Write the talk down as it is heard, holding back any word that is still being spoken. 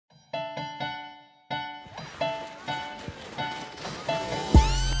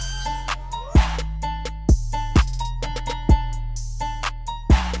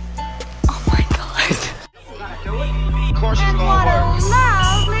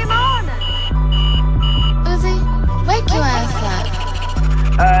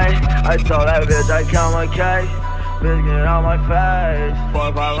I told that bitch I count my cash. Bitch, get out my face.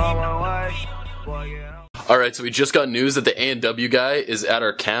 4 5 on my way. Alright, so we just got news that the A&W guy is at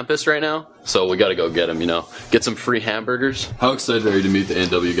our campus right now. So we gotta go get him, you know. Get some free hamburgers. How excited are you to meet the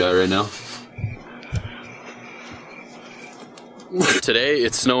A&W guy right now? Today,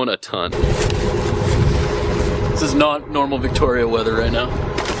 it's snowing a ton. This is not normal Victoria weather right now.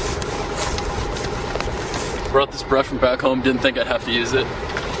 Brought this brush from back home, didn't think I'd have to use it.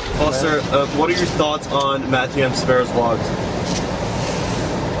 Foster, what are your thoughts on Matt the Sparrow's vlogs?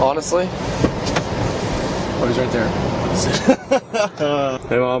 Honestly? Oh, he's right there.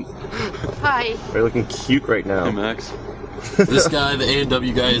 Hey, Mom. Hi. You're looking cute right now. Hey, Max. This guy, the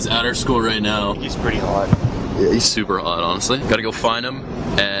A&W guy, is at our school right now. He's pretty hot. Yeah, he's super hot, honestly. Gotta go find him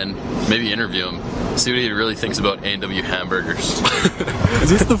and maybe interview him. See what he really thinks about A&W hamburgers. Is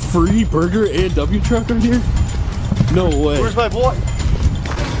this the free burger A&W truck right here? No way. Where's my boy?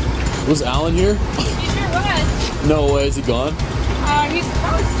 Was Alan here? He sure was. No way, is he gone? He's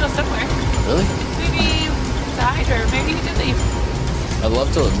probably still somewhere. Really? Maybe inside, or maybe he did leave. I'd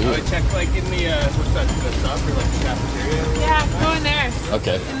love to meet him. Check like in the, what's that, the shop or like the cafeteria? Yeah, go in there.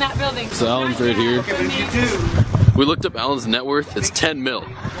 Okay. In that building. So Alan's right here. Okay, but if you do... We looked up Alan's net worth, it's 10 mil.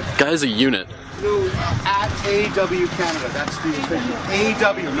 Guy's a unit. No, at A&W Canada, that's the official.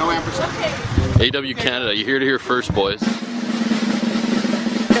 A&W, no ampersand. A&W Canada, you hear it here first, boys.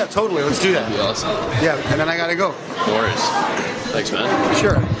 Yeah, totally, let's do that. That'd be awesome. Yeah, and then I gotta go. No worries. Thanks, man.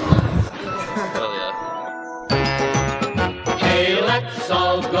 Sure. Hell yeah. Hey, let's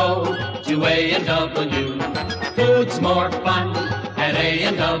all go to A&W. Food's more fun at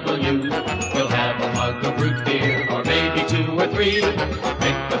A&W. We'll have a mug of root beer, or maybe 2 or 3.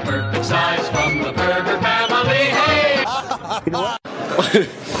 Pick the perfect size from the burger family. Hey!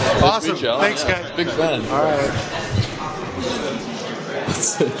 Awesome. Thanks, guys. Big fan. All right.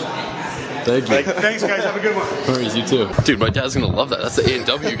 Thank you. Thanks, guys. Have a good one. No worries, you too. Dude, my dad's gonna love that. That's the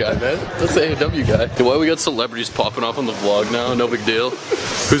A&W guy, man. That's the A&W guy. Okay, why we got celebrities popping off on the vlog now? No big deal.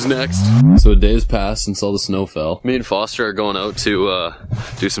 Who's next? So a day's passed since all the snow fell. Me and Foster are going out to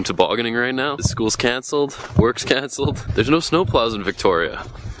do some tobogganing right now. The school's canceled, work's canceled. There's no snowplows in Victoria.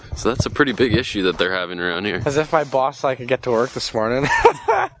 So that's a pretty big issue that they're having around here. As if my boss could get to work this morning.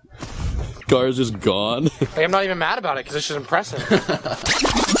 Car's just gone. Like, I'm not even mad about it because it's just impressive.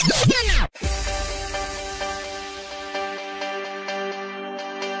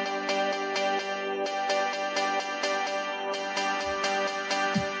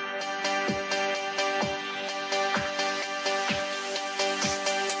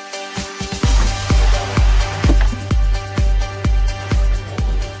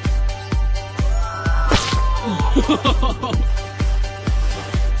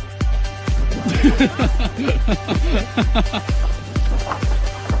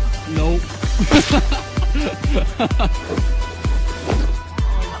 Nope.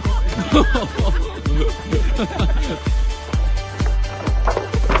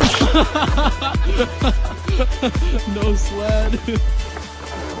 No sled.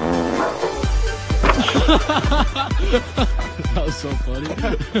 That was so funny.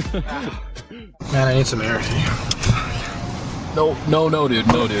 Man, I need some air. No, dude.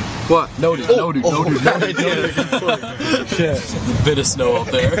 What? No, dude. No, dude. Shit. A bit of snow out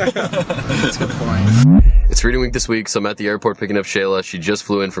there. That's a good point. It's reading week this week, so I'm at the airport picking up Shayla. She just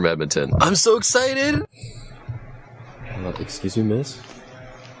flew in from Edmonton. I'm so excited! Excuse me, miss?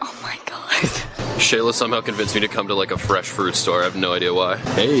 Oh my god. Shayla somehow convinced me to come to like a fresh fruit store. I have no idea why.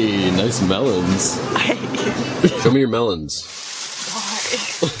 Hey, nice melons. Show me your melons. Why?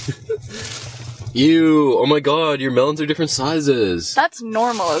 Ew, oh my god, your melons are different sizes. That's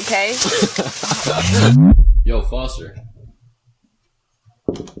normal, okay? Yo, Foster.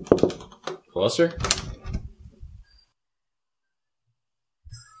 Foster?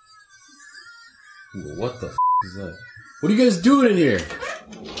 What the f is that? What are you guys doing in here?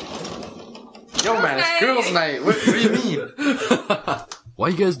 Yo, man, it's girls' night. What do you mean? Why are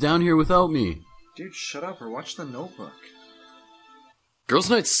you guys down here without me? Dude, shut up or watch The Notebook. Girls'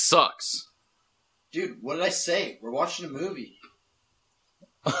 night sucks. Dude, what did I say? We're watching a movie.